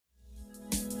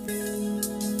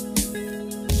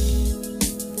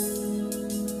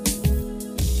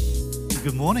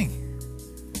Good morning.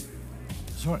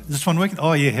 Sorry, is this one working?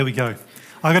 Oh yeah, here we go.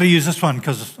 I got to use this one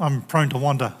because I'm prone to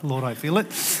wander. Lord, I feel it.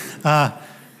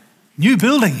 New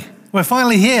building. We're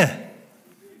finally here.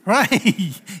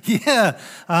 Right? Yeah.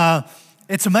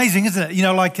 It's amazing, isn't it? You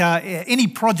know, like any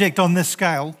project on this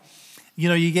scale, you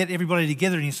know, you get everybody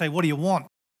together and you say, what do you want?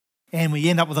 And we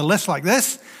end up with a list like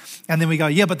this. And then we go,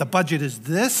 yeah, but the budget is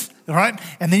this, right?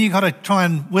 And then you got to try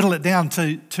and whittle it down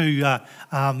to you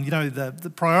know,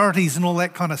 the priorities and all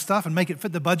that kind of stuff and make it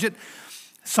fit the budget.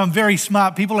 Some very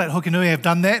smart people at Hukanui have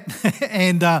done that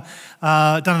and done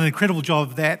an incredible job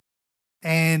of that.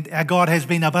 And our God has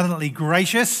been abundantly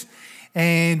gracious.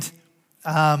 And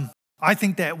I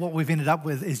think that what we've ended up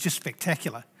with is just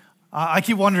spectacular. I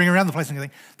keep wandering around the place and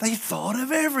going, they thought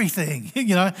of everything,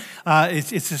 you know. It's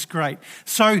just great.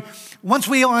 So once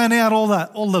we iron out all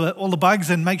the bugs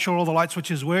and make sure all the light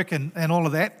switches work and all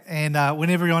of that, and when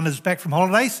everyone is back from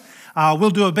holidays,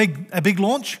 we'll do a big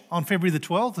launch on February the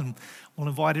 12th, and we'll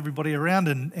invite everybody around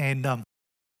and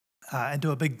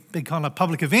do a big kind of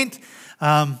public event,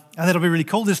 and that'll be really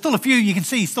cool. There's still a few you can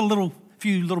see,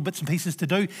 few little bits and pieces to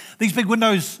do. These big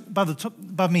windows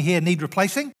above me here need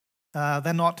replacing.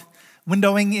 They're not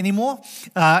windowing anymore,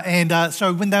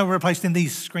 so when they were replaced, then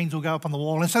these screens will go up on the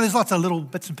wall, and so there's lots of little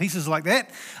bits and pieces like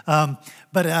that. I'm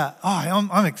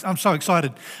so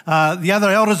excited. The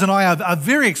other elders and I are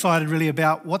very excited, really,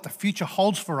 about what the future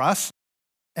holds for us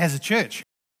as a church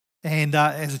and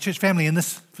as a church family in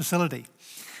this facility.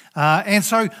 And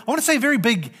so I want to say a very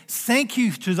big thank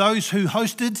you to those who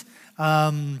hosted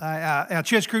our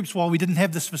church groups while we didn't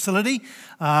have this facility.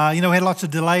 We had lots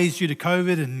of delays due to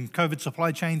COVID and COVID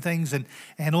supply chain things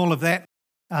and all of that.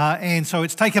 And so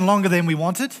it's taken longer than we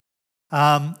wanted.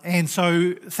 And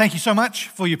so thank you so much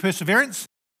for your perseverance.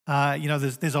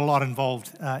 There's a lot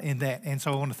involved in that. And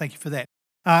so I want to thank you for that.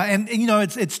 And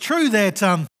it's true that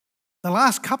the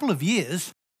last couple of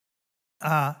years,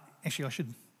 actually I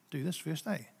should do this first,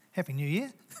 eh? Happy New Year.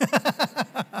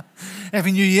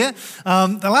 Happy New Year.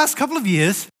 The last couple of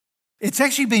years, it's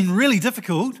actually been really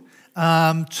difficult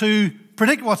to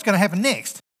predict what's going to happen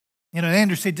next. You know,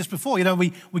 Andrew said just before,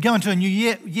 we go into a new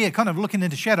year kind of looking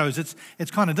into shadows.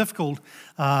 It's kind of difficult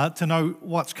to know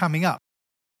what's coming up.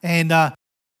 And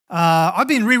I've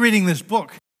been rereading this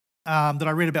book that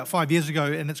I read about 5 years ago,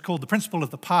 and it's called The Principle of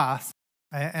the Path.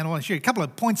 And I want to share a couple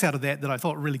of points out of that I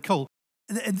thought were really cool.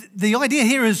 The idea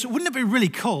here is, wouldn't it be really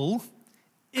cool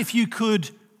if you could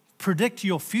predict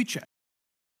your future?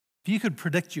 If you could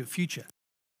predict your future,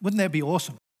 wouldn't that be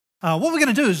awesome? What we're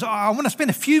going to do is I want to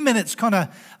spend a few minutes kind of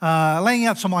laying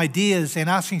out some ideas and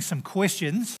asking some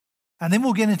questions, and then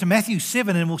we'll get into Matthew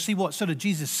 7 and we'll see what sort of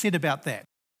Jesus said about that,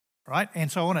 right?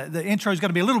 And so the intro is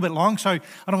going to be a little bit long, so I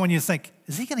don't want you to think,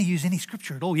 is he going to use any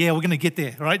scripture at all? Yeah, we're going to get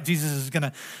there, right? Jesus is going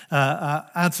to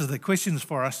answer the questions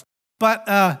for us. But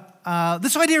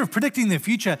this idea of predicting the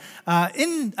future,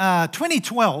 in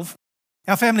 2012,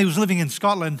 our family was living in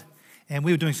Scotland, and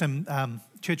we were doing some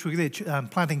church work there,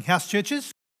 planting house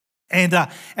churches. And our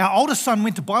oldest son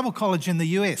went to Bible college in the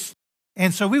US,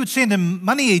 and so we would send him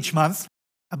money each month.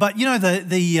 But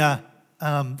the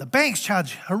banks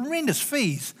charge horrendous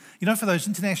fees, for those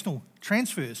international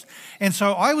transfers. And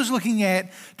so I was looking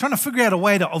at trying to figure out a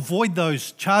way to avoid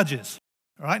those charges.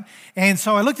 Right? And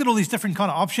so I looked at all these different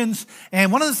kind of options,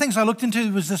 and one of the things I looked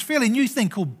into was this fairly new thing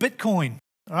called Bitcoin,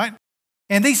 right?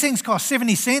 And these things cost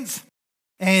 70 cents,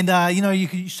 and you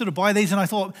could sort of buy these, and I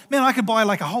thought, man, I could buy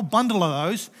like a whole bundle of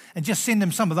those and just send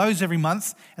him some of those every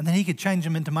month, and then he could change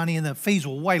them into money, and the fees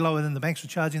were way lower than the banks were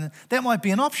charging them. That might be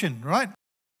an option, right?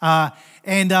 So I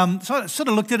sort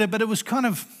of looked at it, but it was kind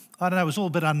of, I don't know, it was all a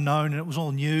bit unknown and it was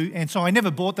all new. And so I never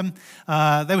bought them.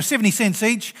 They were 70 cents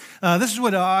each. This is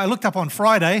what I looked up on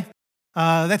Friday.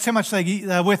 That's how much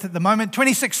they're worth at the moment.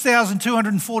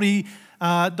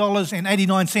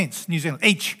 $26,240.89 New Zealand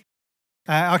each.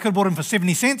 I could have bought them for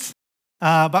 70 cents.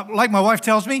 But like my wife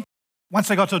tells me, once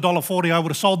they got to $1.40, I would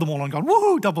have sold them all and gone,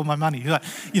 woohoo, double my money.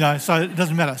 So it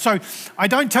doesn't matter. So I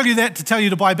don't tell you that to tell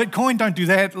you to buy Bitcoin. Don't do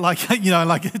that.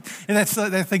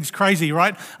 That thing's crazy,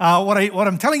 right? What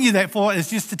I'm telling you that for is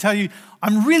just to tell you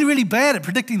I'm really, really bad at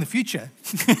predicting the future,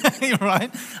 right?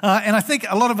 And I think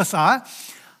a lot of us are,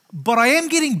 but I am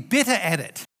getting better at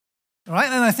it,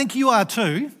 right? And I think you are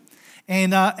too.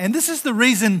 And this is the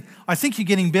reason I think you're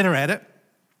getting better at it,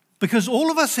 because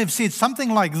all of us have said something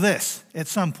like this at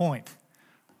some point.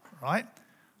 Right?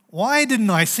 Why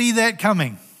didn't I see that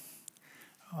coming?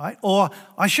 Right? Or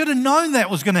I should have known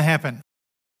that was going to happen.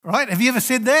 Right? Have you ever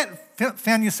said that?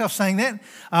 Found yourself saying that?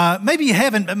 Maybe you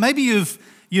haven't, but maybe you've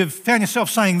found yourself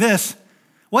saying this.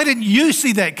 Why didn't you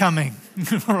see that coming?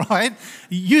 Right?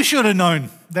 You should have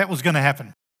known that was going to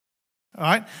happen. All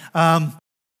right?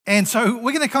 And so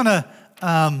we're going to kind of,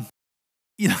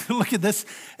 look at this.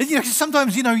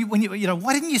 Sometimes, when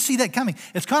why didn't you see that coming?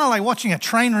 It's kind of like watching a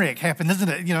train wreck happen, isn't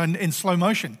it? In slow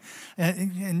motion.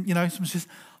 And someone says,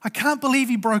 I can't believe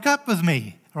he broke up with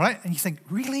me. All right? And you think,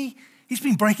 really? He's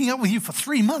been breaking up with you for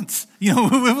 3 months. We've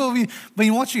all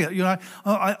been watching it.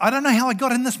 I don't know how I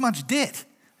got in this much debt.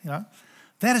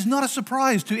 That is not a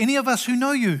surprise to any of us who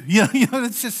know you.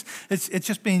 It's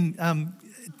just been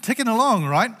ticking along,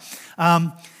 right?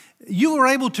 You were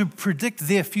able to predict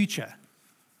their future,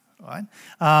 right?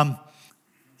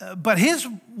 But here's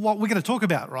what we're going to talk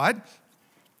about, right?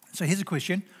 So here's a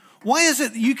question. Why is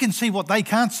it that you can see what they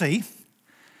can't see?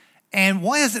 And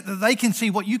why is it that they can see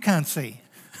what you can't see?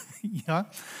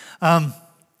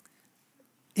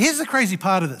 Here's the crazy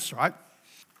part of this, right?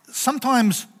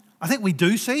 Sometimes I think we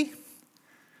do see.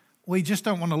 We just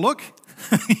don't want to look.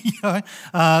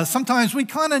 Sometimes we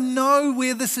kind of know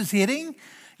where this is heading,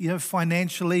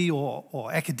 financially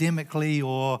or academically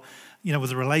or,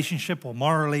 with a relationship or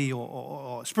morally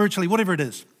or spiritually, whatever it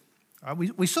is. Right?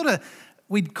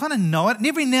 We kind of know it. And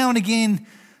every now and again,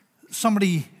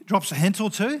 somebody drops a hint or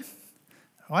two,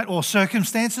 right? Or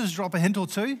circumstances drop a hint or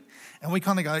two. And we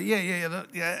kind of go, yeah,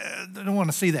 I don't want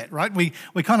to see that, right? We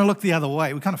kind of look the other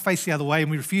way. We kind of face the other way and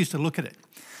we refuse to look at it,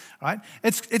 right?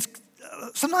 It's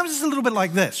sometimes it's a little bit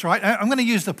like this, right? I'm going to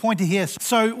use the pointer here.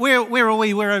 So where are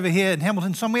we? We're over here in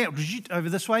Hamilton somewhere, over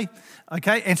this way,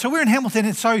 okay? And so we're in Hamilton,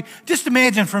 and so just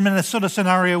imagine for a minute a sort of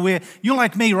scenario where you're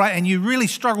like me, right, and you really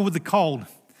struggle with the cold.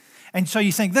 And so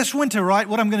you think, this winter, right,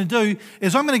 what I'm going to do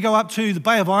is I'm going to go up to the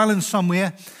Bay of Islands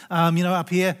somewhere, up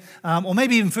here, or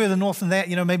maybe even further north than that,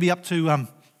 maybe up to,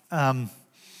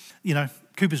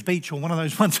 Cooper's Beach or one of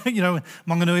those ones,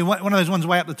 Monganui, one of those ones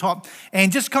way up the top,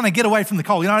 and just kind of get away from the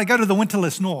cold. I go to the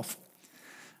winterless north,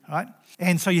 right?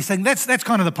 And so you think that's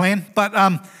kind of the plan. But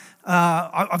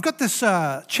I've got this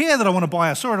chair that I want to buy.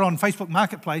 I saw it on Facebook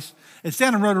Marketplace. It's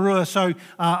down in Rotorua, so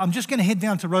I'm just going to head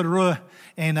down to Rotorua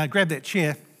and grab that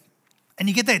chair. And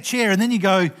you get that chair, and then you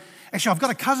go, actually, I've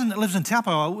got a cousin that lives in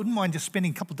Taupo. I wouldn't mind just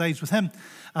spending a couple of days with him.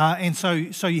 And so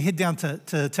you head down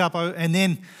to Taupo, and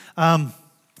then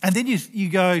you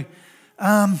go,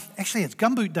 actually, it's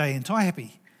Gumboot Day in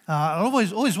Taihape. I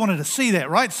always wanted to see that,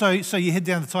 right? So you head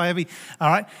down to Taihape, all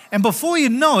right? And before you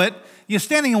know it, you're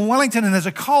standing in Wellington and there's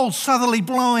a cold southerly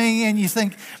blowing and you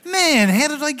think, man, how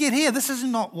did I get here? This is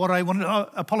not what I wanted. I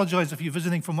apologise if you're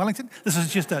visiting from Wellington. This is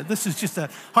just a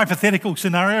hypothetical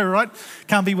scenario, right?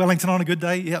 Can't be Wellington on a good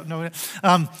day. Yeah, no.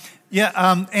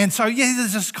 And so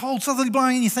there's this cold southerly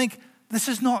blowing and you think, this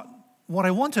is not what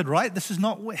I wanted, right? This is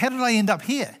not. How did I end up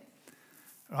here?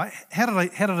 Right? How did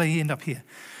I end up here?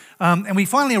 And we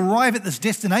finally arrive at this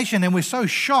destination and we're so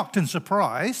shocked and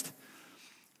surprised.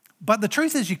 But the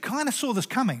truth is you kind of saw this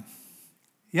coming.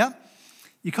 Yeah?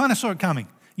 You kind of saw it coming.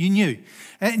 You knew.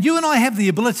 And you and I have the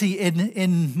ability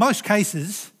in most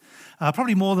cases,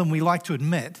 probably more than we like to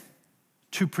admit,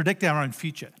 to predict our own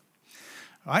future.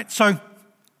 Right? So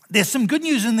there's some good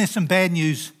news and there's some bad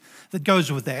news that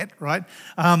goes with that, right?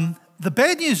 The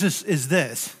bad news is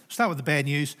this. Start with the bad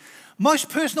news. Most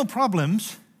personal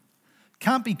problems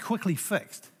can't be quickly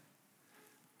fixed,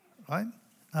 right?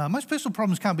 Most personal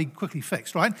problems can't be quickly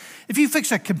fixed, right? If you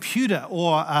fix a computer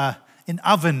or an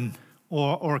oven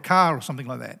or a car or something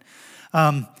like that,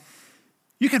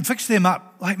 you can fix them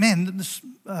up. Like, man, this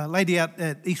lady out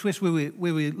at East West where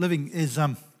we're living is,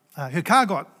 her car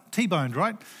got T-boned,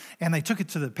 right? And they took it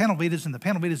to the panel beaters, and the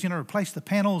panel beaters, replaced the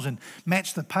panels and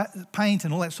matched the paint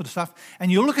and all that sort of stuff. And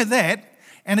you look at that,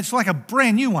 and it's like a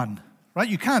brand new one, right?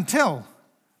 You can't tell,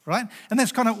 right? And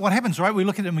that's kind of what happens, right? We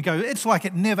look at it and we go, it's like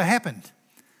it never happened.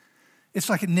 It's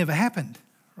like it never happened,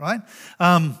 right?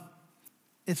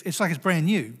 It's like it's brand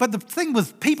new. But the thing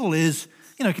with people is,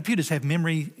 computers have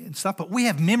memory and stuff, but we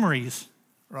have memories,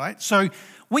 right? So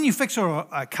when you fix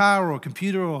a car or a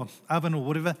computer or oven or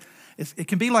whatever, it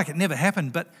can be like it never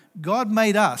happened, but God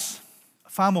made us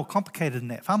far more complicated than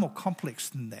that, far more complex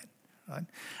than that, right?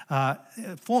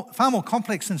 Far more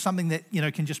complex than something that,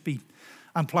 can just be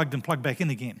unplugged and plugged back in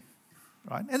again,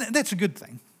 right? And that's a good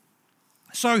thing.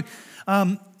 So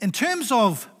in terms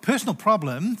of personal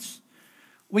problems,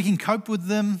 we can cope with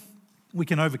them, we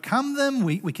can overcome them,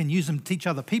 we can use them to teach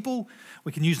other people,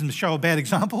 we can use them to show a bad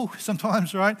example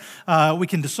sometimes, right? We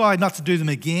can decide not to do them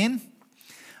again.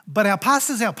 But our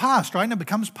past is our past, right? And it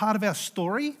becomes part of our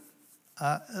story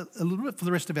a little bit for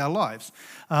the rest of our lives.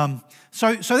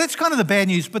 So that's kind of the bad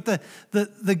news. But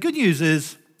the good news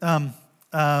is,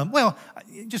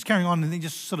 just carrying on and then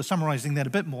just sort of summarizing that a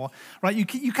bit more, right?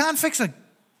 You can't fix a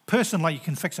person like you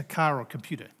can fix a car or a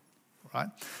computer, right?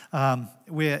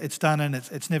 Where it's done and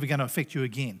it's never going to affect you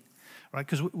again, right?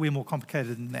 Because we're more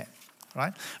complicated than that,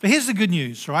 right? But here's the good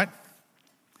news, right?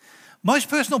 Most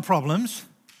personal problems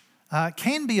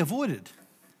can be avoided.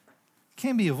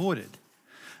 Can be avoided.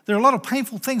 There are a lot of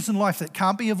painful things in life that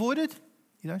can't be avoided.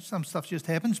 Some stuff just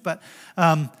happens, but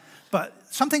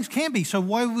some things can be. So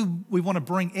why would we want to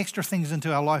bring extra things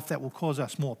into our life that will cause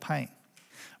us more pain,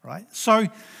 right? So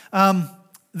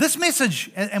this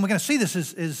message, and we're going to see this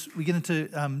as we get into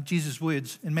Jesus'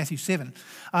 words in Matthew 7,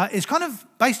 is kind of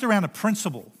based around a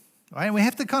principle, right? And we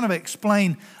have to kind of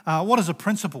explain what is a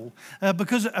principle,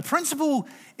 because a principle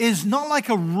is not like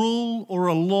a rule or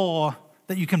a law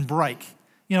that you can break.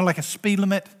 Like a speed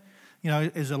limit,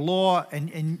 is a law,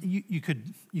 and you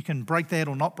can break that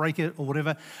or not break it or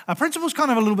whatever. A principle is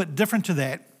kind of a little bit different to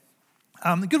that.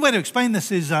 A good way to explain this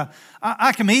is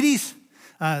Archimedes.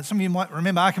 Some of you might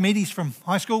remember Archimedes from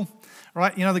high school,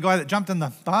 right? The guy that jumped in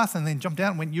the bath and then jumped out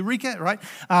and went eureka, right?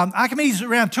 Archimedes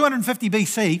around 250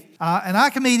 BC, and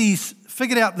Archimedes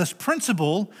figured out this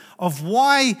principle of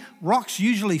why rocks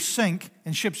usually sink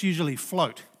and ships usually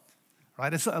float.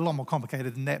 Right? It's a lot more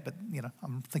complicated than that, but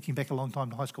I'm thinking back a long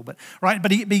time to high school. But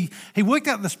he worked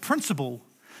out this principle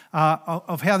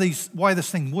of why this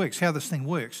thing works, how this thing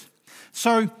works.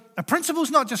 So a principle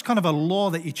is not just kind of a law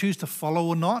that you choose to follow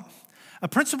or not. A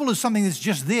principle is something that's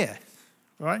just there,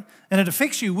 right? And it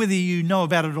affects you whether you know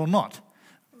about it or not,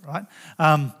 right?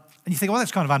 And you think, well,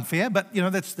 that's kind of unfair, but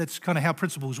that's kind of how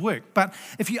principles work. But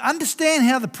if you understand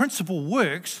how the principle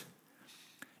works,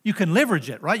 you can leverage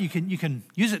it, right? You can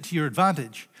use it to your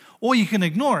advantage, or you can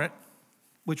ignore it,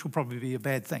 which will probably be a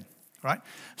bad thing, right?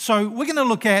 So we're going to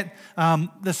look at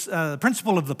this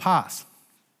principle of the path.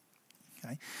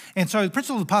 Okay, and so the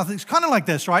principle of the path is kind of like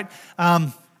this, right?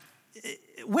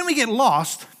 When we get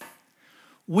lost,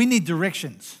 we need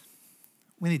directions.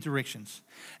 We need directions,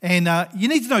 and you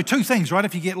need to know two things, right?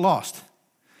 If you get lost,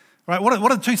 right? What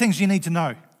are the two things you need to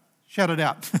know? Shout it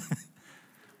out.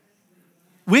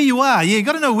 Where you are, you've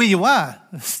got to know where you are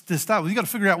to start with. You've got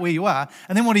to figure out where you are,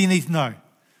 and then what do you need to know?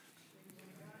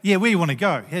 Yeah, where you want to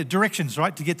go. Yeah, directions,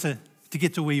 right, to get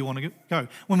to where you want to go.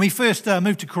 When we first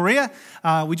moved to Korea,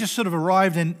 we just sort of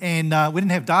arrived, and we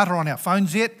didn't have data on our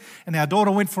phones yet, and our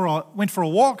daughter went for a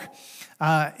walk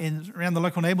around the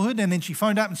local neighbourhood, and then she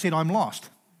phoned up and said, "I'm lost,"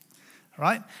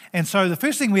 right? And so the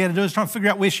first thing we had to do is try and figure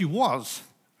out where she was.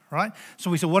 Right? So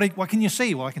we said, what can you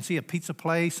see? Well, I can see a pizza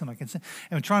place, and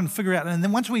we're trying to figure out, and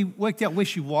then once we worked out where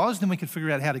she was, then we could figure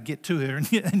out how to get to her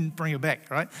and bring her back,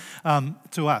 right,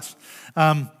 to us.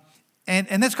 And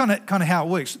that's kind of how it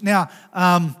works. Now,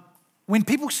 when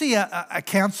people see a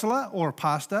counsellor or a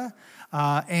pastor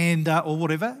or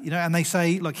whatever, and they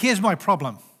say, look, here's my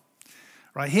problem,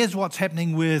 right? Here's what's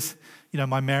happening with,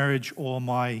 my marriage or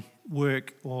my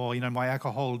work or, my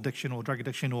alcohol addiction or drug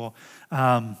addiction or,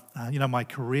 my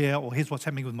career, or here's what's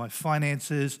happening with my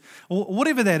finances, or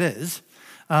whatever that is,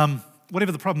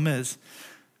 whatever the problem is,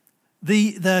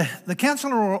 the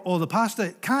counselor or the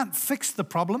pastor can't fix the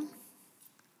problem,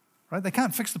 right? They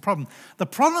can't fix the problem. The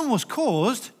problem was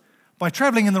caused by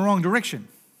traveling in the wrong direction,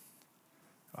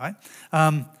 right?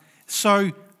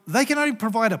 So they can only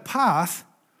provide a path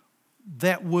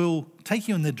that will take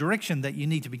you in the direction that you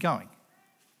need to be going.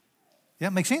 Yeah,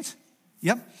 make sense?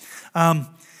 Yep.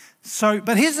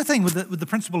 But here's the thing with the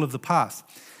principle of the path.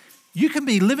 You can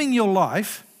be living your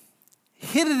life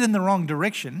headed in the wrong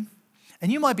direction,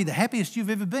 and you might be the happiest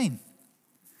you've ever been.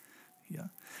 Yeah.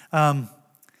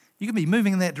 You can be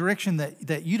moving in that direction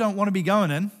that you don't want to be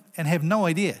going in and have no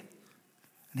idea.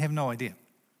 And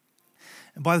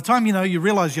by the time you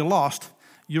realize you're lost,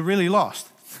 you're really lost.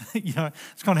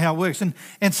 It's kind of how it works.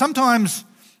 And sometimes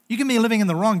you can be living in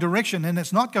the wrong direction and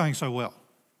it's not going so well.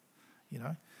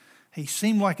 He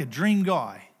seemed like a dream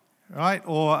guy, right?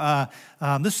 Or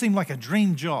this seemed like a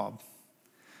dream job.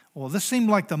 Or this seemed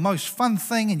like the most fun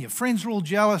thing and your friends were all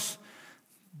jealous,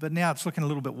 but now it's looking a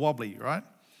little bit wobbly, right?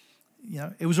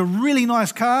 It was a really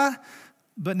nice car,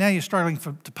 but now you're struggling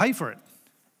to pay for it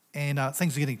and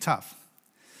things are getting tough.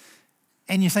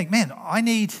 And you think, man, I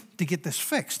need to get this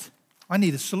fixed. I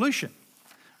need a solution,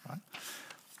 right?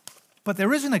 But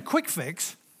there isn't a quick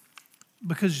fix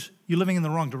because you're living in the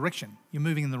wrong direction. You're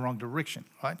moving in the wrong direction,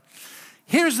 right?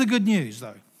 Here's the good news,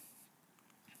 though.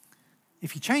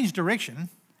 If you change direction,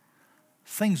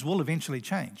 things will eventually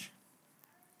change.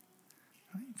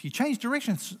 If you change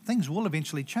directions, things will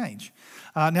eventually change.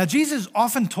 Now, Jesus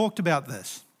often talked about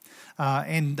this.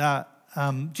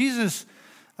 Jesus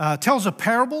tells a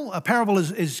parable. A parable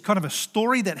is kind of a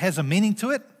story that has a meaning to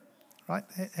it, right?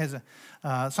 It has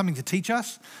something to teach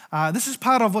us. This is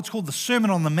part of what's called the Sermon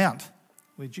on the Mount,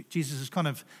 where Jesus is kind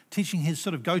of teaching his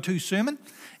sort of go-to sermon.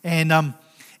 And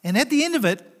at the end of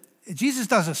it, Jesus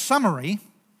does a summary,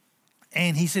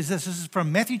 and he says this is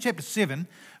from Matthew chapter 7,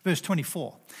 verse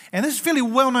 24. And this is a fairly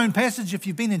well-known passage if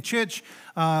you've been in church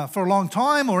for a long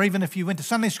time, or even if you went to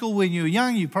Sunday school when you were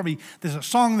young, there's a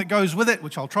song that goes with it,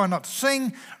 which I'll try not to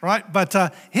sing, right?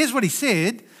 But here's what he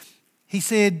said. He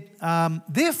said,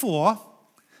 therefore,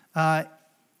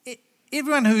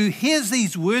 everyone who hears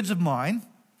these words of mine,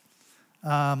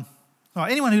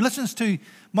 anyone who listens to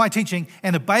my teaching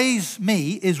and obeys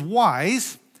me is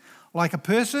wise, like a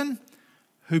person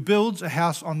who builds a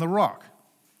house on the rock.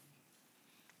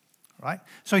 Right?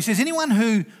 So he says, anyone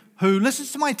who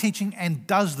listens to my teaching and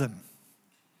does them.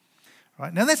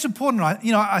 Right? Now that's important, right?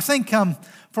 I think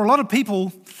for a lot of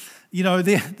people,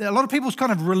 a lot of people's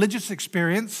kind of religious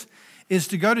experience is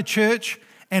to go to church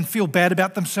and feel bad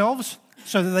about themselves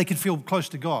so that they can feel close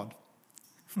to God.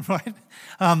 Right?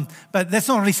 But that's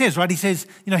not what he says, right? He says,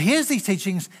 here's these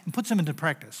teachings and puts them into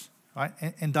practice, right?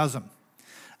 And does them.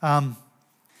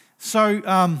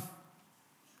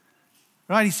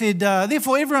 Right, he said,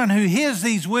 therefore everyone who hears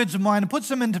these words of mine and puts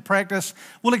them into practice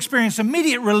will experience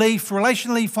immediate relief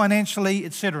relationally, financially,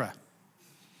 etc.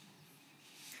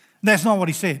 That's not what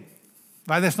he said,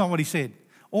 right? That's not what he said.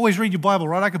 Always read your Bible,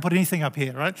 right? I could put anything up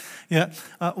here, right? Yeah,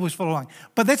 always follow along.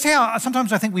 But that's how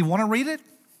sometimes I think we want to read it.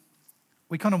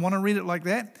 We kind of want to read it like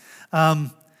that.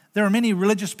 There are many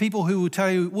religious people who will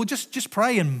tell you, well, just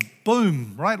pray and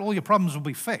boom, right? All your problems will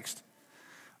be fixed,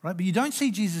 right? But you don't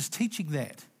see Jesus teaching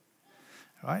that.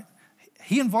 Right?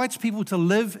 He invites people to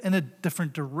live in a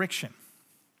different direction.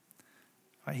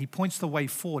 Right? He points the way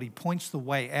forward. He points the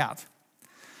way out.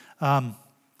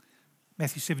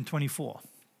 Matthew 7:24.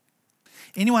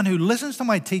 Anyone who listens to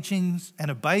my teachings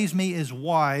and obeys me is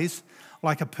wise,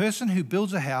 like a person who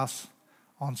builds a house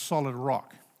on solid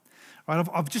rock. Right?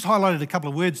 I've just highlighted a couple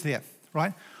of words there.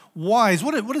 Right? Wise.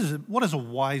 What is a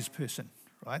wise person?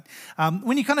 Right?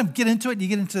 When you kind of get into it, you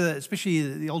get into, especially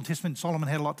the Old Testament, Solomon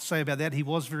had a lot to say about that. He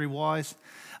was very wise.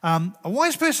 A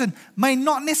wise person may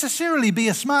not necessarily be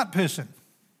a smart person,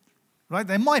 right?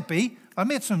 They might be. I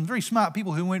met some very smart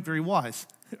people who weren't very wise,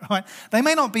 right? They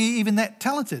may not be even that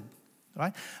talented,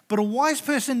 right? But a wise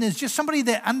person is just somebody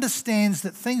that understands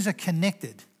that things are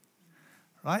connected,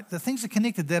 right? The things are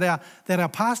connected, that our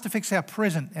past affects our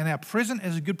present, and our present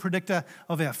is a good predictor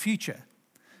of our future.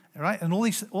 Right? And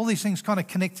all these things kind of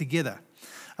connect together.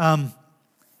 A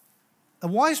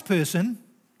wise person,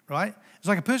 right, is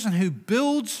like a person who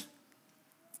builds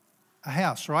a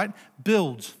house, right?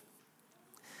 Builds.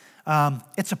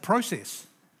 It's a process,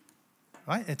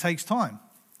 right? It takes time,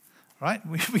 right?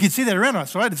 We can see that around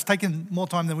us, right? It's taken more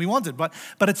time than we wanted, but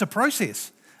it's a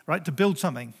process, right, to build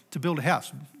something, to build a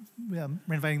house.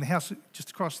 Renovating the house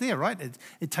just across there, right?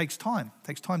 It takes time. It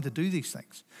takes time to do these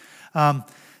things.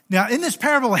 Now, in this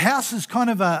parable, a house is kind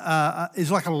of is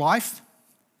like a life,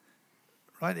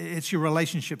 right? It's your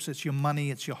relationships, it's your money,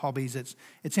 it's your hobbies, it's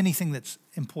anything that's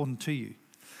important to you.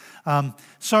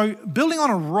 So building on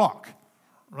a rock,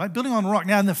 right? Building on a rock.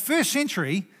 Now, in the first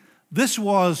century, this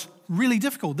was really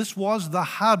difficult. This was the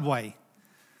hard way.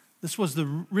 This was the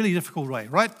really difficult way,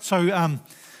 right? So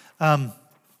Tim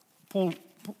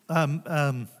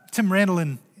Randall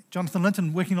and Jonathan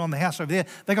Linton working on the house over there,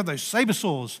 they got those saber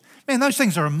saws. Man, those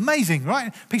things are amazing,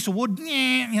 right? Piece of wood,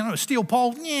 a steel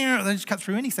pole, they just cut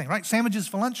through anything, right? Sandwiches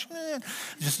for lunch,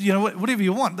 just, whatever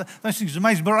you want. Those things are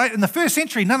amazing. But right, in the first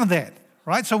century, none of that,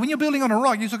 right? So when you're building on a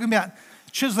rock, you're talking about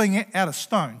chiseling it out of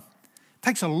stone. It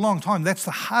takes a long time. That's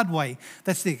the hard way.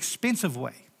 That's the expensive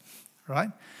way, right?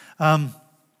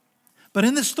 But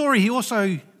in this story, he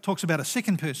also talks about a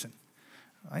second person,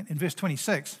 right? In verse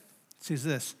 26, it says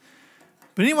this: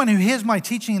 but anyone who hears my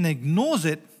teaching and ignores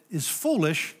it is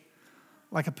foolish,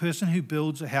 like a person who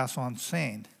builds a house on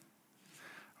sand.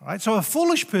 All right, so a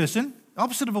foolish person,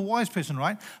 opposite of a wise person,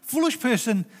 right? Foolish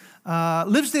person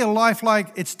lives their life like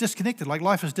it's disconnected, like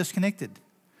life is disconnected.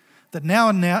 That now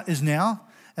is now,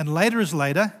 and later is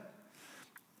later,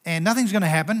 and nothing's going to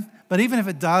happen. But even if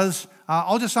it does,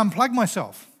 I'll just unplug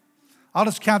myself. I'll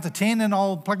just count to 10 and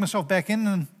I'll plug myself back in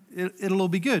and it'll all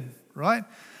be good, right?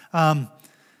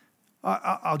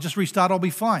 I'll just restart, I'll be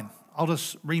fine. I'll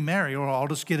just remarry, or I'll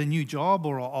just get a new job,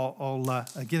 or I'll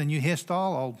get a new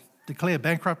hairstyle, I'll declare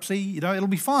bankruptcy, it'll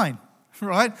be fine,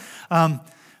 right? But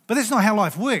that's not how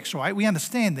life works, right? We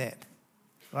understand that,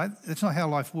 right? That's not how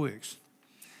life works.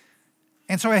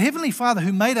 And so our Heavenly Father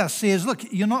who made us says, look,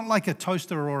 you're not like a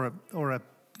toaster or a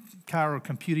car or a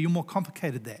computer. You're more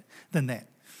complicated than that.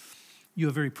 You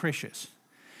are very precious.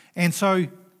 And so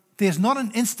there's not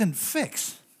an instant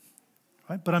fix,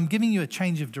 right? But I'm giving you a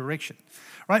change of direction,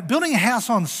 right? Building a house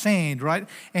on sand, right?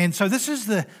 And so this is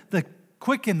the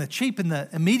quick and the cheap and the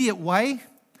immediate way,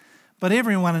 But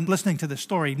everyone listening to this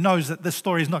story knows that this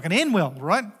story is not going to end well,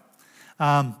 right?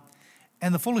 And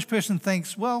the foolish person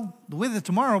thinks, well, the weather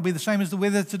tomorrow will be the same as the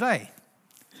weather today.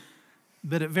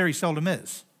 But it very seldom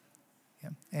is. Yeah.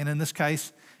 And in this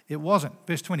case, it wasn't.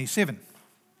 Verse 27.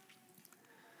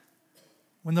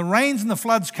 When the rains and the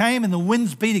floods came and the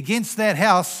winds beat against that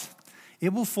house,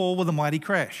 it will fall with a mighty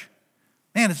crash.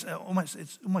 Man, it's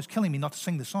almost killing me not to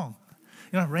sing the song.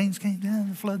 You know, rains came down,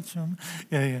 the floods.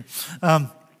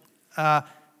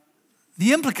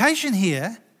 The implication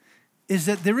here is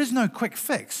that there is no quick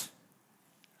fix.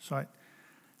 It's like,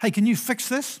 hey, can you fix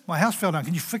this? My house fell down.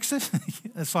 Can you fix this?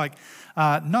 It's like,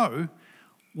 no.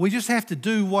 We just have to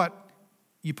do what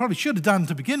you probably should have done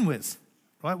to begin with,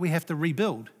 right? We have to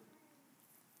rebuild.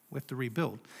 We have to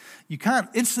rebuild. You can't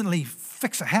instantly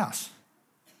fix a house,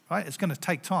 right? It's going to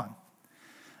take time.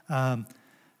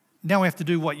 Now we have to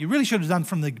do what you really should have done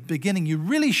from the beginning. You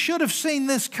really should have seen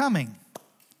this coming.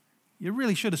 You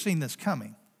really should have seen this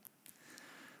coming.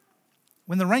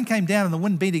 When the rain came down and the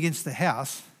wind beat against the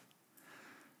house,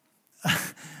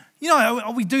 you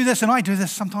know, we do this, and I do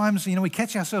this sometimes. You know, we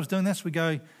catch ourselves doing this. We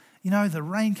go, you know, the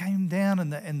rain came down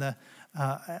and the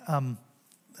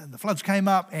floods came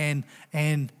up, and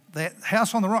that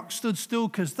house on the rock stood still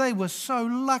because they were so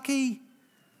lucky.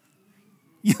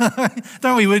 You know,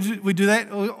 don't we? We do that,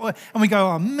 and we go,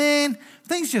 oh man,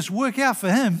 things just work out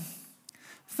for him.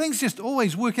 Things just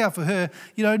always work out for her.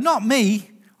 You know, not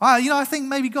me. I think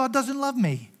maybe God doesn't love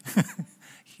me.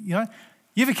 You know,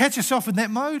 you ever catch yourself in that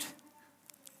mode?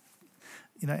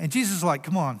 You know, and Jesus is like,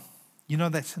 come on, you know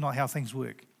that's not how things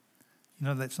work. You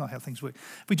know that's not how things work.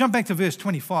 If we jump back to verse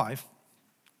 25, it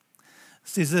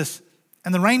says this,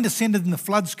 and the rain descended and the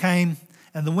floods came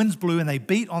and the winds blew and they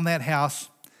beat on that house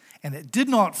and it did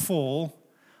not fall,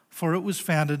 for it was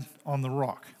founded on the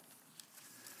rock.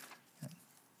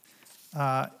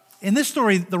 In this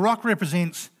story, the rock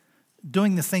represents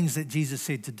doing the things that Jesus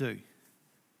said to do.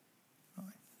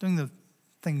 Doing the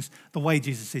things the way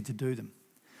Jesus said to do them.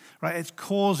 Right? It's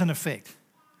cause and effect.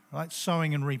 Right?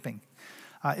 Sowing and reaping.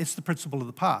 It's the principle of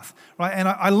the path. Right? And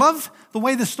I love the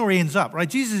way this story ends up. Right?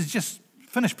 Jesus has just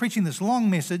finished preaching this long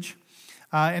message,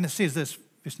 and it says this,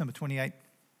 verse number 28. It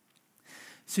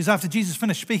says, after Jesus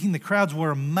finished speaking, the crowds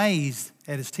were amazed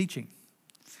at his teaching.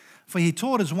 For he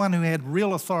taught as one who had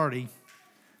real authority,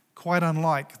 quite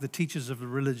unlike the teachers of the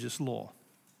religious law.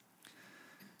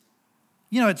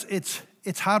 You know,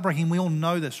 it's heartbreaking. We all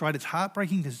know this, right? It's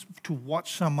heartbreaking to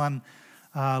watch someone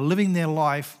living their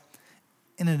life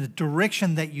in a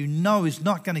direction that you know is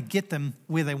not going to get them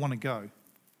where they want to go,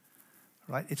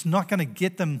 right? It's not going to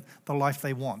get them the life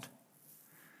they want.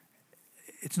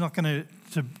 It's not going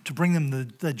to bring them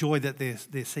the joy that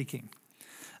they're seeking.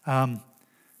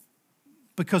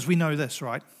 Because we know this,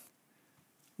 right?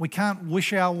 We can't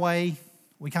wish our way,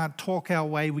 we can't talk our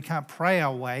way, we can't pray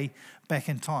our way back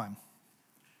in time.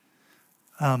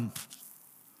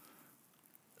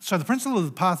 So the principle of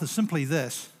the path is simply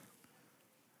this.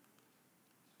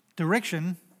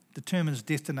 Direction determines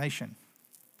destination.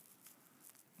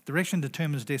 Direction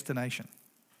determines destination.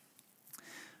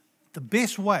 The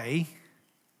best way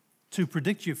to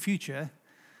predict your future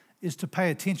is to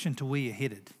pay attention to where you're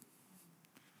headed.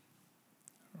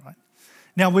 Right?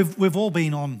 Now, we've all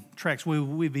been on tracks where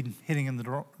we've been heading in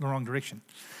the wrong direction.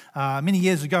 Many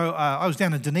years ago, I was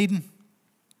down in Dunedin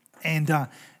and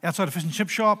outside a fish and chip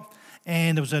shop,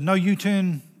 and there was a no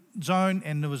U-turn zone,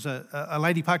 and there was a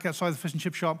lady parked outside the fish and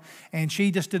chip shop, and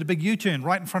she just did a big U-turn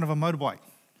right in front of a motorbike.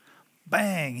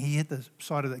 Bang! He hit the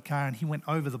side of that car, and he went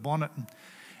over the bonnet,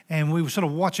 and we were sort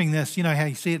of watching this, you know how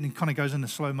you see it and it kind of goes into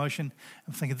slow motion.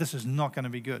 I'm thinking, this is not going to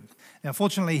be good. Now,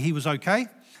 fortunately, he was okay.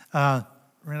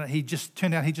 He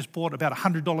just bought about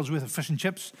 $100 worth of fish and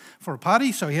chips for a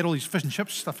party, so he had all these fish and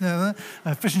chips stuff.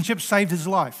 Fish and chips saved his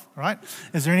life, right?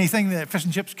 Is there anything that fish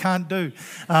and chips can't do?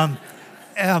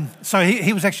 So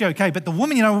he was actually okay. But the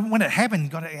woman, you know, when it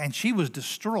happened, got it, and she was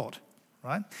distraught,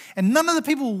 right? And none of the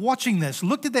people watching this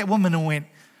looked at that woman and went,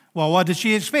 well, what did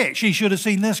she expect? She should have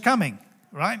seen this coming,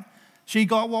 right? She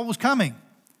got what was coming,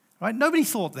 right? Nobody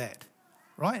thought that,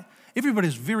 right?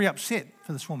 Everybody's very upset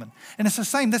for this woman. And it's the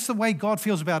same, that's the way God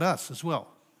feels about us as well,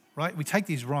 right? We take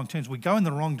these wrong turns, we go in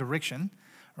the wrong direction,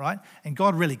 right? And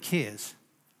God really cares,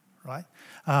 right?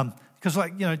 Because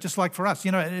just like for us,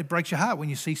 it breaks your heart when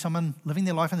you see someone living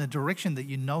their life in a direction that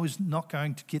you know is not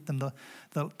going to get them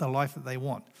the life that they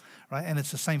want, right? And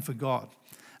it's the same for God.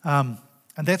 And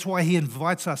that's why he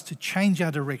invites us to change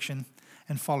our direction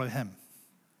and follow him.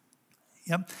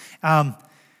 Yep.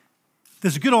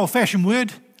 There's a good old-fashioned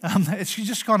word. It's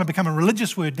just kind of become a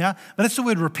religious word now, but it's the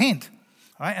word repent.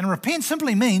 Right? And repent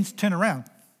simply means turn around.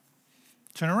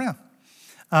 Turn around.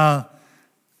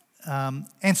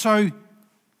 And so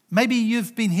maybe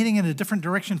you've been heading in a different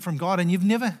direction from God and you've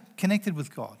never connected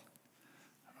with God,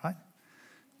 right?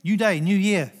 New day, new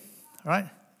year, right?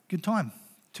 Good time.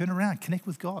 Turn around, connect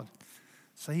with God.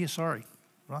 Say you're sorry,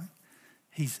 right?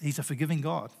 He's a forgiving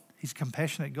God. He's a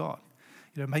compassionate God.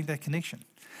 Make that connection.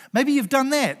 Maybe you've done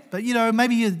that, but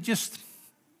maybe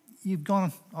you've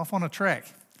gone off on a track,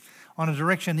 on a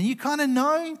direction, and you kind of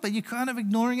know, but you're kind of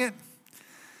ignoring it.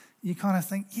 You kind of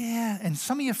think, yeah, and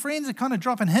some of your friends are kind of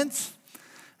dropping hints,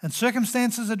 and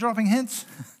circumstances are dropping hints,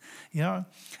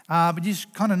 but you're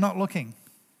just kind of not looking,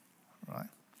 right?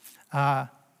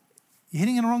 You're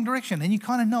heading in the wrong direction, and you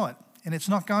kind of know it, and it's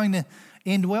not going to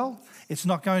end well. It's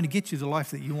not going to get you the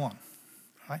life that you want,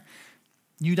 right?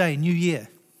 New day, new year,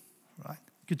 right?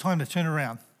 Good time to turn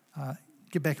around,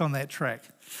 get back on that track.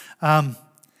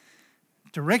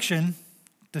 Direction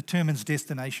determines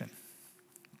destination.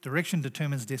 Direction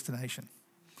determines destination.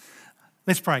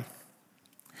 Let's pray.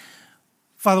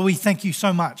 Father, we thank you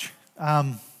so much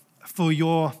for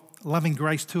your loving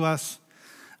grace to us,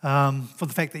 for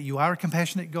the fact that you are a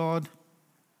compassionate God,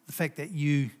 the fact that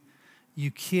you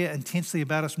care intensely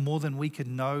about us more than we could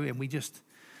know, and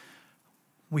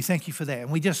we thank you for that.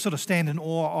 And we just sort of stand in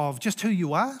awe of just who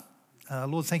you are.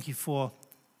 Lord, thank you for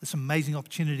this amazing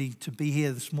opportunity to be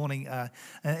here this morning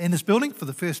in this building for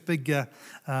the first big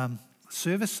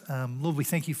service. Lord, we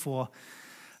thank you for,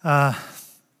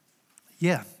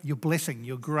 your blessing,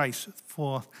 your grace,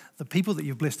 for the people that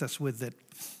you've blessed us with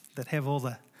that have all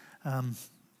the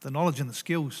knowledge and the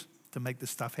skills to make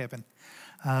this stuff happen.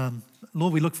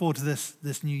 Lord, we look forward to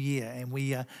this new year, and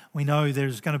we know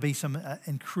there's going to be some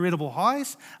incredible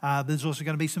highs. There's also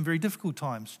going to be some very difficult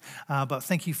times. But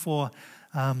thank you for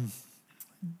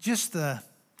just the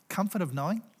comfort of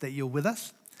knowing that you're with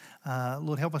us.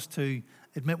 Lord, help us to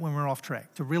admit when we're off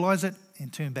track, to realize it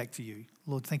and turn back to you.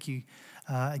 Lord, thank you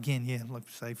again, like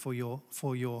I say, for your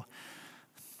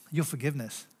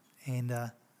forgiveness,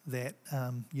 and that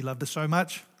you loved us so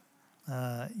much.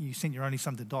 You sent your only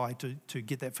son to die to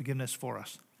get that forgiveness for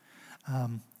us.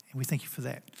 And we thank you for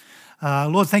that.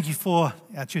 Lord, thank you for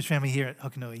our church family here at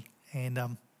Hokanui.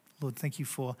 And Lord, thank you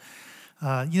for,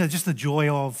 just the joy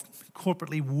of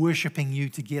corporately worshiping you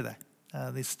together.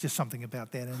 There's just something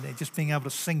about that. And just being able to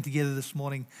sing together this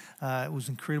morning, it was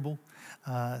incredible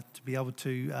to be able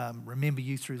to remember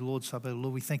you through the Lord's Supper.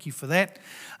 Lord, we thank you for that.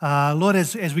 Lord,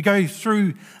 as we go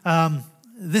through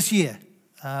this year,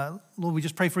 Lord, we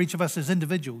just pray for each of us as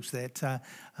individuals that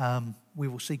we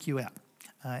will seek you out.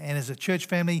 And as a church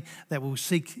family, that we'll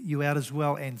seek you out as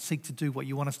well and seek to do what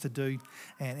you want us to do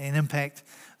and impact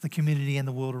the community and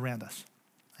the world around us.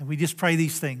 And we just pray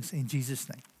these things in Jesus'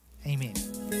 name.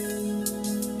 Amen.